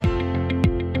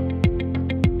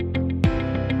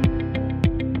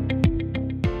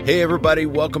Hey everybody,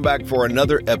 welcome back for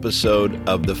another episode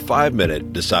of the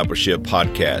 5-Minute Discipleship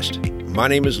Podcast. My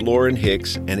name is Lauren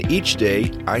Hicks, and each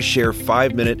day I share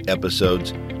 5-minute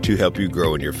episodes to help you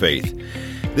grow in your faith.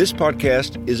 This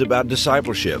podcast is about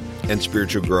discipleship and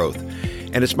spiritual growth,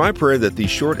 and it's my prayer that these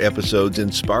short episodes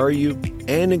inspire you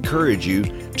and encourage you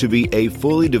to be a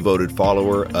fully devoted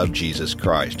follower of Jesus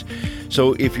Christ.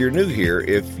 So if you're new here,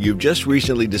 if you've just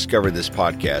recently discovered this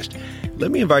podcast, let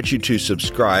me invite you to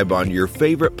subscribe on your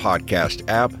favorite podcast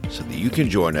app so that you can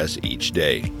join us each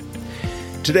day.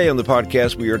 Today on the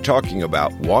podcast, we are talking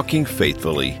about walking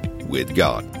faithfully with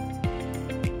God.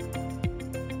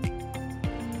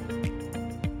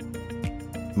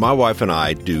 My wife and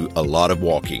I do a lot of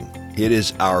walking. It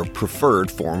is our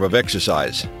preferred form of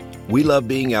exercise. We love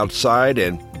being outside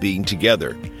and being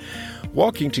together.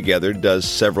 Walking together does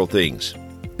several things.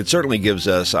 It certainly gives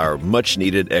us our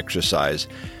much-needed exercise,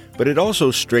 but it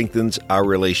also strengthens our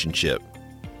relationship.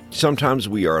 Sometimes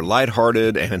we are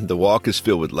lighthearted and the walk is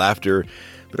filled with laughter,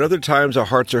 but other times our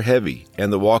hearts are heavy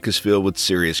and the walk is filled with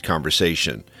serious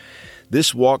conversation.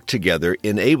 This walk together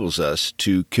enables us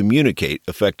to communicate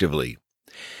effectively.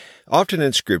 Often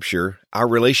in Scripture, our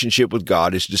relationship with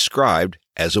God is described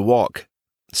as a walk.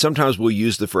 Sometimes we'll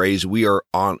use the phrase, we are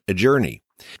on a journey.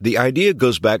 The idea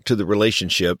goes back to the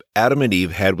relationship Adam and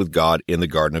Eve had with God in the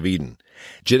Garden of Eden.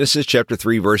 Genesis chapter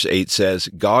 3 verse 8 says,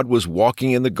 God was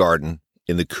walking in the garden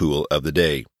in the cool of the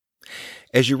day.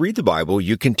 As you read the Bible,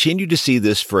 you continue to see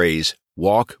this phrase,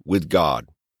 walk with God.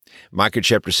 Micah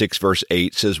chapter 6 verse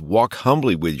 8 says, walk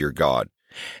humbly with your God.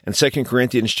 And 2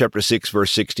 Corinthians chapter 6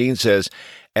 verse 16 says,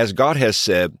 as God has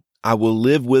said, I will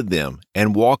live with them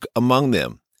and walk among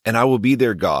them, and I will be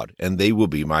their God, and they will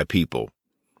be my people.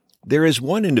 There is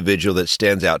one individual that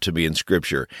stands out to me in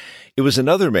Scripture. It was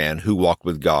another man who walked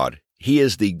with God. He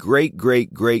is the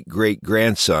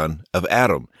great-great-great-great-grandson of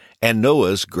Adam and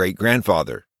Noah's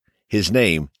great-grandfather. His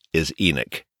name is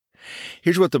Enoch.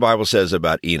 Here's what the Bible says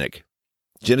about Enoch.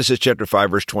 Genesis chapter 5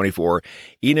 verse 24,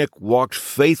 Enoch walked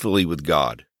faithfully with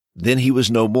God. Then he was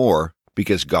no more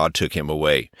because God took him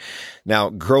away.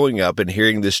 Now, growing up and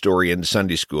hearing this story in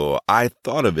Sunday school, I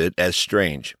thought of it as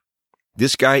strange.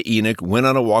 This guy Enoch went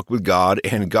on a walk with God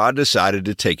and God decided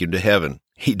to take him to heaven.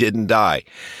 He didn't die.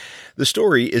 The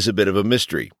story is a bit of a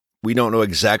mystery. We don't know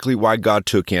exactly why God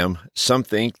took him. Some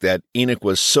think that Enoch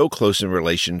was so close in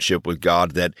relationship with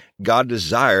God that God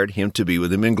desired him to be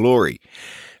with him in glory.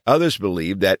 Others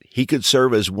believe that he could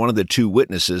serve as one of the two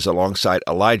witnesses alongside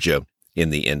Elijah in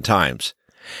the end times.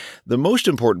 The most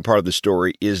important part of the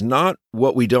story is not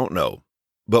what we don't know,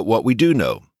 but what we do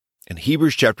know. And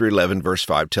Hebrews chapter 11 verse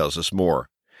 5 tells us more.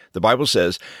 The Bible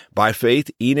says, by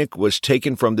faith Enoch was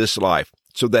taken from this life,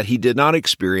 so that he did not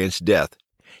experience death.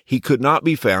 He could not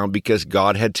be found because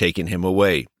God had taken him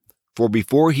away. For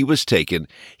before he was taken,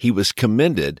 he was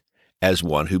commended as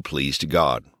one who pleased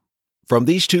God. From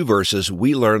these two verses,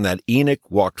 we learn that Enoch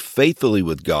walked faithfully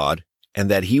with God and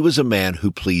that he was a man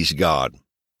who pleased God.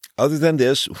 Other than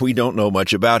this, we don't know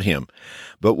much about him,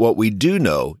 but what we do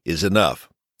know is enough.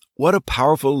 What a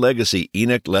powerful legacy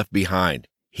Enoch left behind.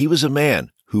 He was a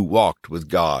man who walked with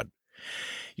God.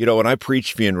 You know, when I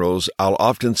preach funerals, I'll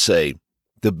often say,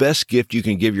 the best gift you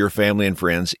can give your family and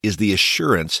friends is the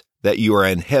assurance that you are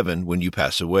in heaven when you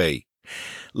pass away.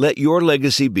 Let your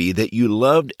legacy be that you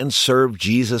loved and served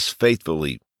Jesus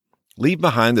faithfully. Leave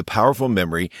behind the powerful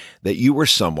memory that you were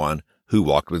someone who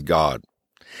walked with God.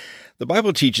 The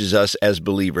Bible teaches us as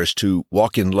believers to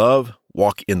walk in love,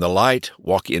 walk in the light,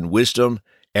 walk in wisdom,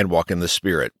 and walk in the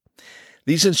Spirit.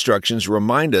 These instructions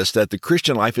remind us that the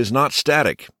Christian life is not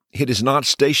static. It is not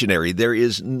stationary. There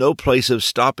is no place of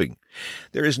stopping.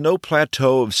 There is no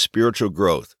plateau of spiritual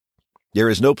growth. There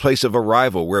is no place of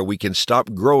arrival where we can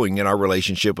stop growing in our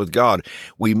relationship with God.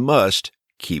 We must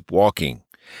keep walking.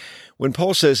 When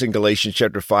Paul says in Galatians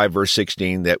chapter 5 verse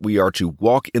 16 that we are to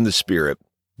walk in the Spirit,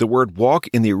 the word walk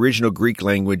in the original Greek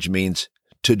language means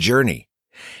to journey.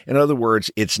 In other words,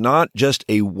 it's not just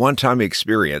a one-time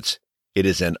experience. It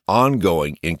is an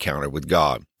ongoing encounter with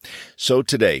God. So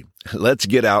today, let's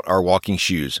get out our walking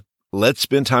shoes. Let's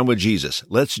spend time with Jesus.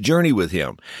 Let's journey with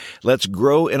Him. Let's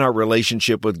grow in our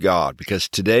relationship with God, because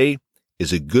today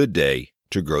is a good day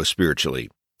to grow spiritually.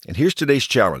 And here's today's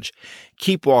challenge.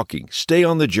 Keep walking. Stay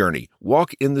on the journey.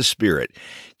 Walk in the Spirit.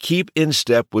 Keep in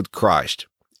step with Christ.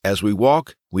 As we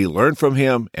walk, we learn from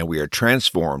Him, and we are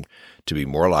transformed to be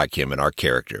more like Him in our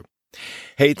character.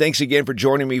 Hey, thanks again for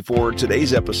joining me for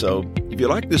today's episode. If you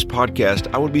like this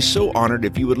podcast, I would be so honored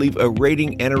if you would leave a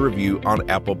rating and a review on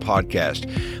Apple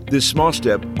Podcast. This small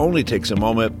step only takes a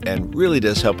moment and really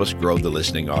does help us grow the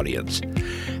listening audience.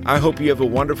 I hope you have a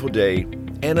wonderful day,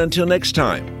 and until next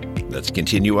time, Let's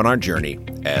continue on our journey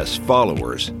as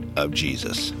followers of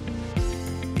Jesus.